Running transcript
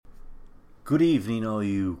Good evening, all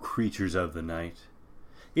you creatures of the night.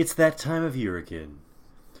 It's that time of year again.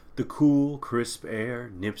 The cool, crisp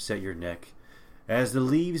air nips at your neck as the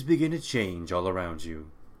leaves begin to change all around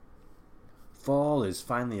you. Fall is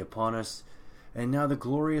finally upon us, and now the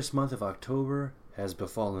glorious month of October has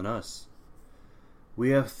befallen us. We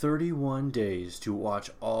have 31 days to watch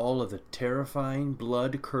all of the terrifying,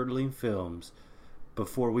 blood-curdling films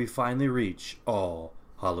before we finally reach All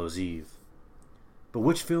Hallows Eve. But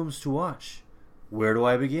which films to watch? Where do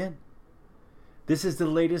I begin? This is the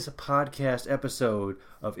latest podcast episode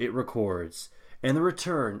of It Records and the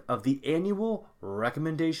return of the annual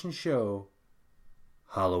recommendation show,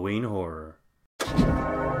 Halloween Horror.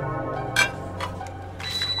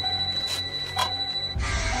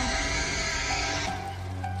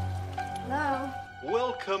 Hello?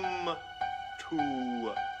 Welcome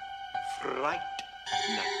to Fright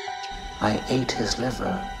Night. I ate his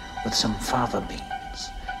liver with some fava beans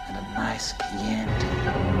and a nice Chianti.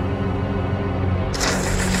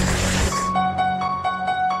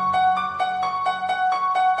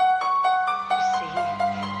 You see,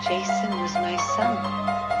 Jason was my son,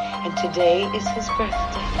 and today is his birthday.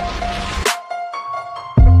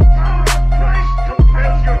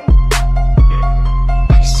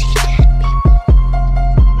 I see dead people.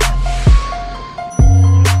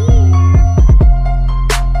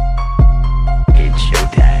 It's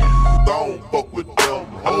showtime. Don't fuck with them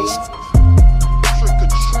hoes. Trick or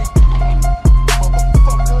treat,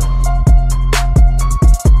 motherfucker.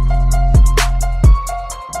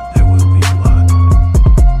 There will be blood.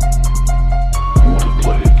 Want to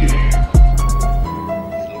play a game?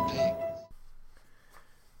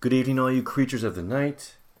 Good evening, all you creatures of the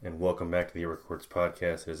night, and welcome back to the It Records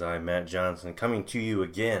podcast. It is I, Matt Johnson, coming to you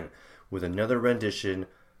again with another rendition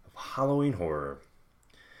of Halloween Horror.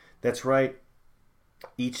 That's right.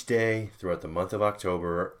 Each day throughout the month of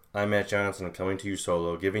October, I'm Matt Johnson coming to you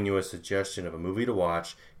solo, giving you a suggestion of a movie to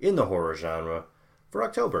watch in the horror genre for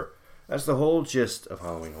October. That's the whole gist of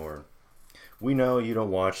Halloween Horror. We know you don't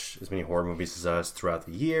watch as many horror movies as us throughout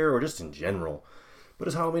the year or just in general, but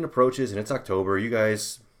as Halloween approaches and it's October, you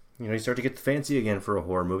guys, you start to get fancy again for a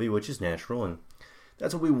horror movie, which is natural, and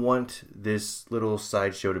that's what we want this little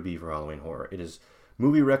sideshow to be for Halloween Horror. It is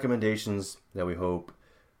movie recommendations that we hope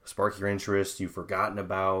spark your interest, you've forgotten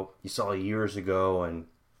about, you saw years ago and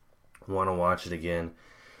want to watch it again.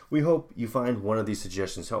 We hope you find one of these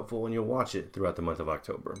suggestions helpful and you'll watch it throughout the month of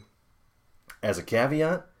October. As a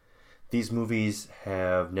caveat, these movies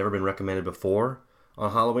have never been recommended before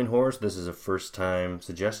on Halloween Horror, so this is a first time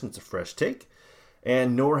suggestion, it's a fresh take,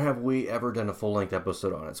 and nor have we ever done a full length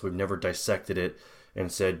episode on it, so we've never dissected it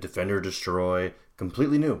and said Defend or Destroy,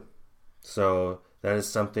 completely new. So that is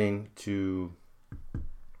something to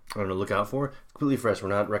look out for. Completely fresh. We're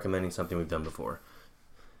not recommending something we've done before.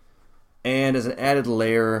 And as an added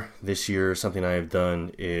layer this year, something I have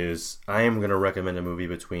done is I am going to recommend a movie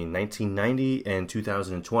between 1990 and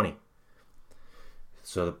 2020.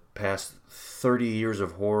 So the past 30 years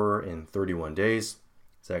of horror in 31 days.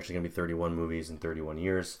 It's actually going to be 31 movies in 31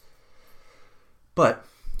 years. But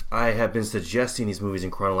I have been suggesting these movies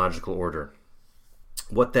in chronological order.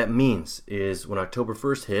 What that means is when October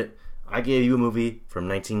 1st hit, I gave you a movie from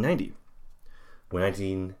 1990. When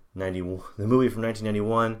the movie from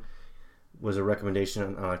 1991 was a recommendation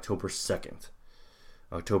on October 2nd.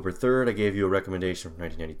 October 3rd, I gave you a recommendation from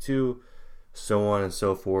 1992, so on and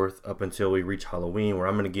so forth, up until we reach Halloween, where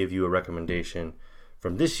I'm going to give you a recommendation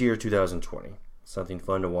from this year, 2020. Something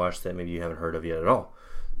fun to watch that maybe you haven't heard of yet at all,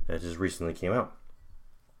 that just recently came out.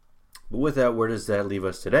 But with that, where does that leave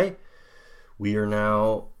us today? We are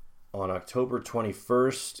now on October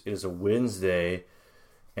 21st. It is a Wednesday,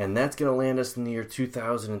 and that's going to land us in the year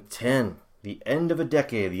 2010, the end of a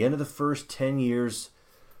decade, the end of the first 10 years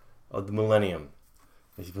of the millennium.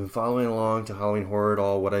 If you've been following along to Halloween Horror at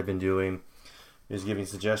all, what I've been doing is giving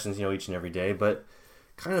suggestions, each and every day, but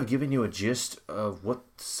kind of giving you a gist of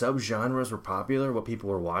what subgenres were popular, what people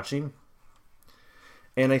were watching.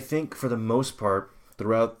 And I think for the most part,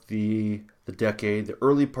 throughout the decade, the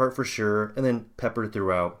early part for sure, and then peppered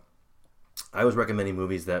throughout, I was recommending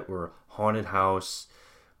movies that were haunted house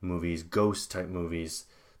movies, ghost type movies.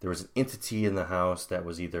 There was an entity in the house that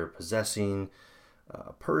was either possessing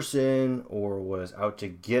a person or was out to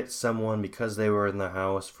get someone because they were in the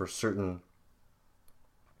house for certain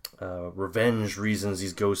revenge reasons.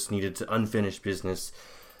 These ghosts needed to unfinish business.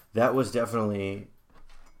 That was definitely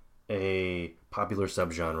a popular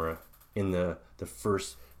subgenre in the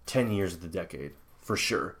first 10 years of the decade, for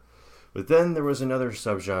sure. But then there was another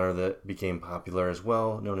subgenre that became popular as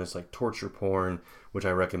well, known as like torture porn, which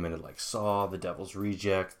I recommended, like Saw, The Devil's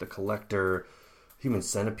Reject, The Collector, Human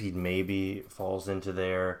Centipede maybe falls into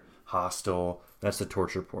there. Hostel, that's the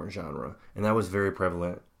torture porn genre. And that was very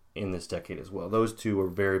prevalent in this decade as well. Those two were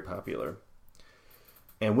very popular.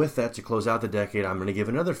 And with that, to close out the decade, I'm going to give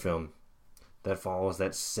another film that follows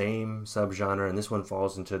that same subgenre, and this one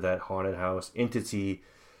falls into that haunted house entity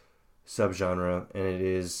subgenre, and it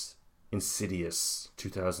is Insidious,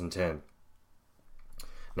 2010.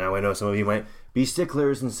 Now, I know some of you might be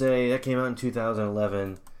sticklers and say, that came out in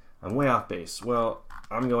 2011. I'm way off base. Well,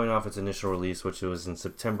 I'm going off its initial release, which was in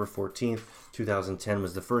September 14th, 2010,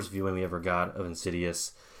 was the first viewing we ever got of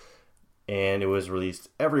Insidious, and it was released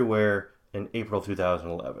everywhere in April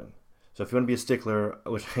 2011. So if you want to be a stickler,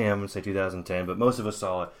 which I am, I'm going to say 2010, but most of us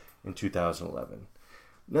saw it in 2011.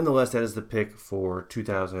 Nonetheless, that is the pick for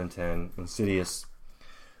 2010, Insidious,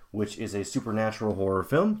 which is a supernatural horror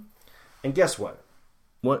film. And guess what?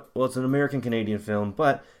 Well, it's an American-Canadian film,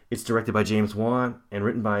 but it's directed by James Wan and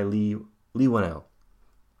written by Lee Whannell.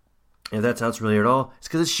 And if that sounds familiar at all, it's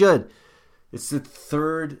because it should. It's the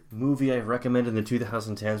third movie I've recommended in the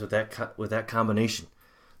 2010s with that combination.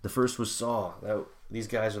 The first was Saw. These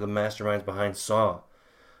guys are the masterminds behind Saw.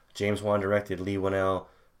 James Wan directed, Lee Whannell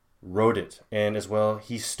wrote it, and as well,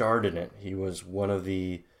 he starred in it. He was one of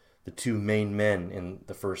the two main men in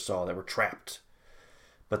the first Saw that were trapped.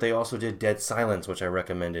 But they also did Dead Silence, which I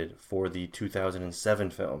recommended for the 2007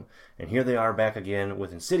 film. And here they are back again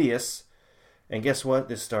with Insidious. And guess what?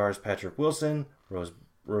 This stars Patrick Wilson, Rose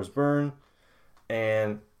Byrne,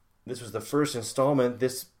 and this was the first installment.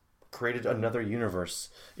 This created another universe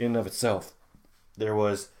in and of itself. There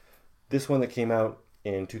was this one that came out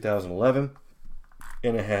in 2011,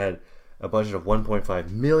 and it had a budget of $1.5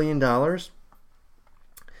 million.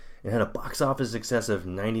 It had a box office success of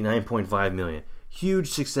 $99.5 million. Huge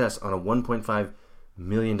success on a $1.5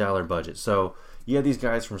 million budget. So you had these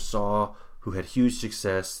guys from Saw who had huge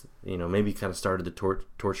success, maybe kind of started the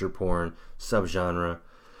torture porn subgenre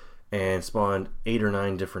and spawned 8 or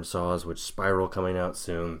 9 different Saws, which Spiral coming out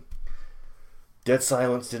soon. Dead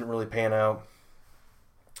Silence didn't really pan out.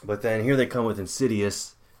 But then here they come with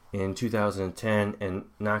Insidious in 2010 and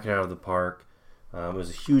knock it out of the park. It was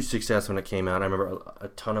a huge success when it came out. I remember a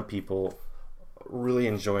ton of people really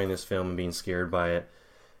enjoying this film and being scared by it.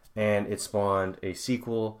 And it spawned a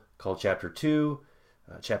sequel called Chapter 2,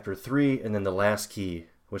 Chapter 3, and then The Last Key,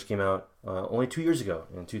 which came out only 2 years ago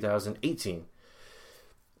in 2018.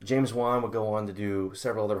 James Wan would go on to do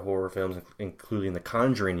several other horror films, including the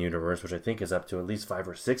Conjuring universe, which I think is up to at least 5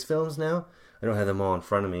 or 6 films now. I don't have them all in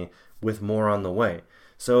front of me, with more on the way.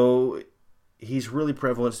 So he's really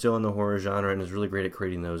prevalent still in the horror genre and is really great at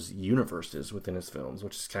creating those universes within his films,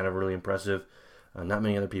 which is kind of really impressive. Not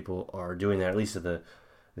many other people are doing that, at least at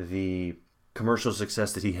the commercial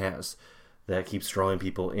success that he has, that keeps drawing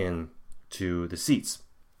people in to the seats.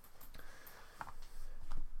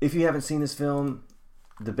 If you haven't seen this film,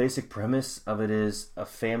 the basic premise of it is a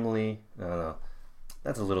family. No,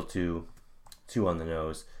 that's a little too on the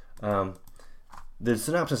nose. The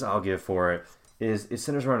synopsis I'll give for it is it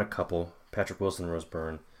centers around a couple, Patrick Wilson and Rose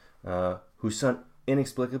Byrne, whose son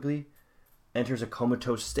inexplicably enters a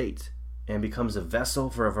comatose state and becomes a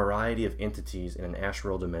vessel for a variety of entities in an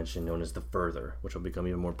astral dimension known as the Further, which will become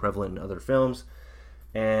even more prevalent in other films.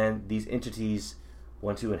 And these entities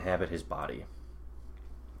want to inhabit his body.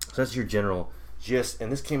 So that's your general gist.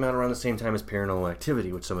 And this came out around the same time as Paranormal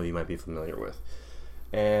Activity, which some of you might be familiar with.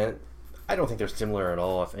 And I don't think they're similar at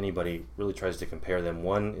all if anybody really tries to compare them.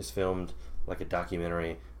 One is filmed like a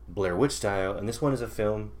documentary, Blair Witch style, and this one is a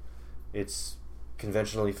film. It's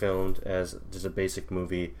conventionally filmed as just a basic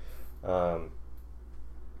movie.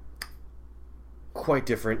 Quite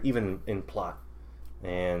different, even in plot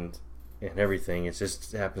and everything. It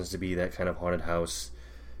just happens to be that kind of haunted house,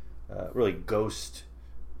 really ghost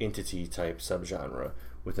entity type subgenre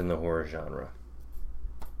within the horror genre.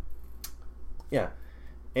 Yeah,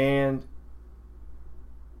 and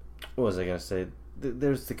what was I going to say?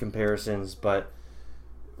 There's the comparisons, but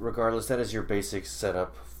regardless, that is your basic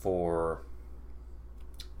setup for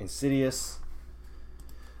Insidious.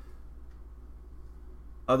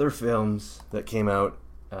 Other films that came out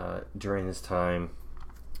during this time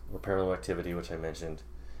were Paranormal Activity, which I mentioned.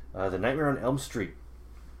 The Nightmare on Elm Street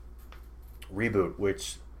reboot,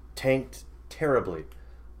 which tanked terribly,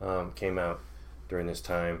 came out during this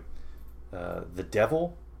time. The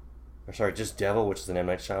Devil, just Devil, which is the M.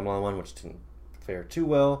 Night Shyamalan one, which didn't fare too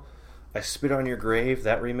well. I Spit on Your Grave,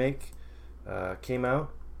 that remake, came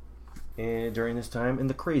out during this time. And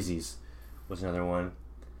The Crazies was another one.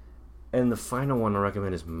 And the final one I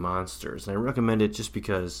recommend is Monsters. And I recommend it just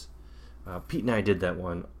because Pete and I did that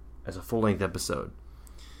one as a full-length episode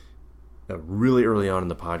really early on in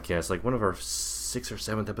the podcast, like one of our 6th or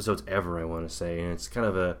 7th episodes ever, I want to say, and it's kind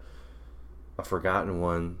of a forgotten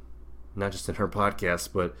one, not just in her podcast,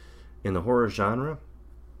 but in the horror genre,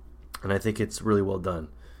 and I think it's really well done.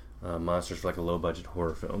 Monsters for like a low-budget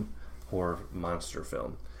horror monster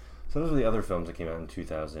film. So those are the other films that came out in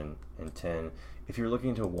 2010. If you're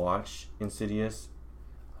looking to watch Insidious,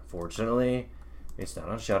 unfortunately, it's not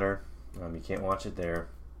on Shudder. You can't watch it there.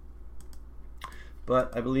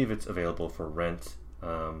 But I believe it's available for rent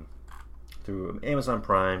through Amazon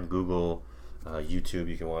Prime, Google, YouTube.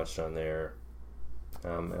 You can watch it on there.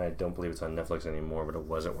 And I don't believe it's on Netflix anymore, but it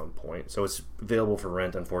was at one point. So it's available for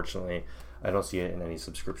rent, unfortunately. I don't see it in any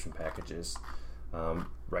subscription packages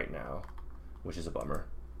right now, which is a bummer.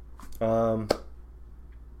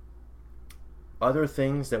 Other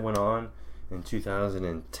things that went on in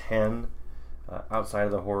 2010 outside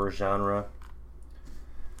of the horror genre.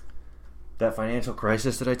 That financial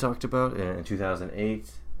crisis that I talked about in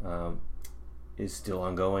 2008 is still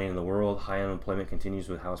ongoing in the world. High unemployment continues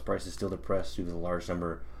with house prices still depressed due to the large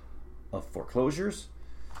number of foreclosures.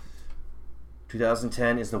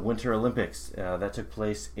 2010 is the Winter Olympics. That took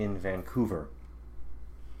place in Vancouver.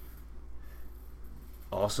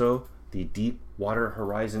 Also, the Deepwater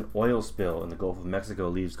Horizon oil spill in the Gulf of Mexico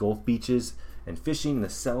leaves Gulf beaches and fishing and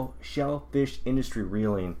the shellfish industry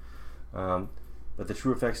reeling. But the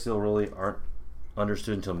true effects still really aren't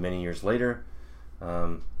understood until many years later.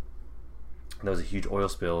 That was a huge oil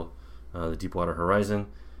spill, the Deepwater Horizon.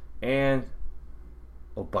 And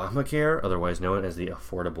Obamacare, otherwise known as the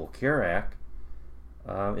Affordable Care Act,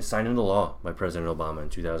 is signed into law by President Obama in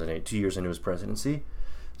 2008, 2 years into his presidency.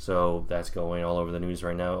 So that's going all over the news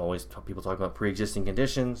right now. Always people talk about pre-existing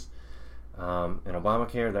conditions. And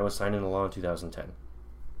Obamacare, that was signed into law in 2010.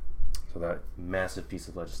 So that massive piece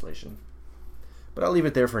of legislation. But I'll leave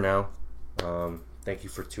it there for now. Thank you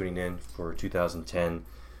for tuning in for 2010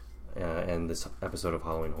 and this episode of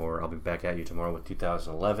Halloween Horror. I'll be back at you tomorrow with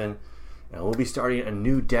 2011. And we'll be starting a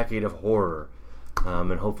new decade of horror.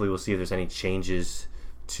 And hopefully we'll see if there's any changes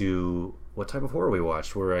to what type of horror we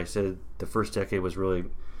watched. Where I said the first decade was really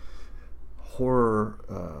horror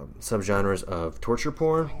subgenres of torture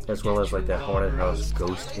porn, as well as like that haunted house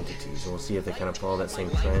ghost entities. And we'll see if they kind of follow that same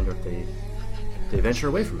trend or if they venture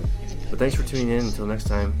away from it. But thanks for tuning in. Until next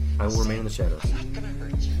time, I will remain in the shadows.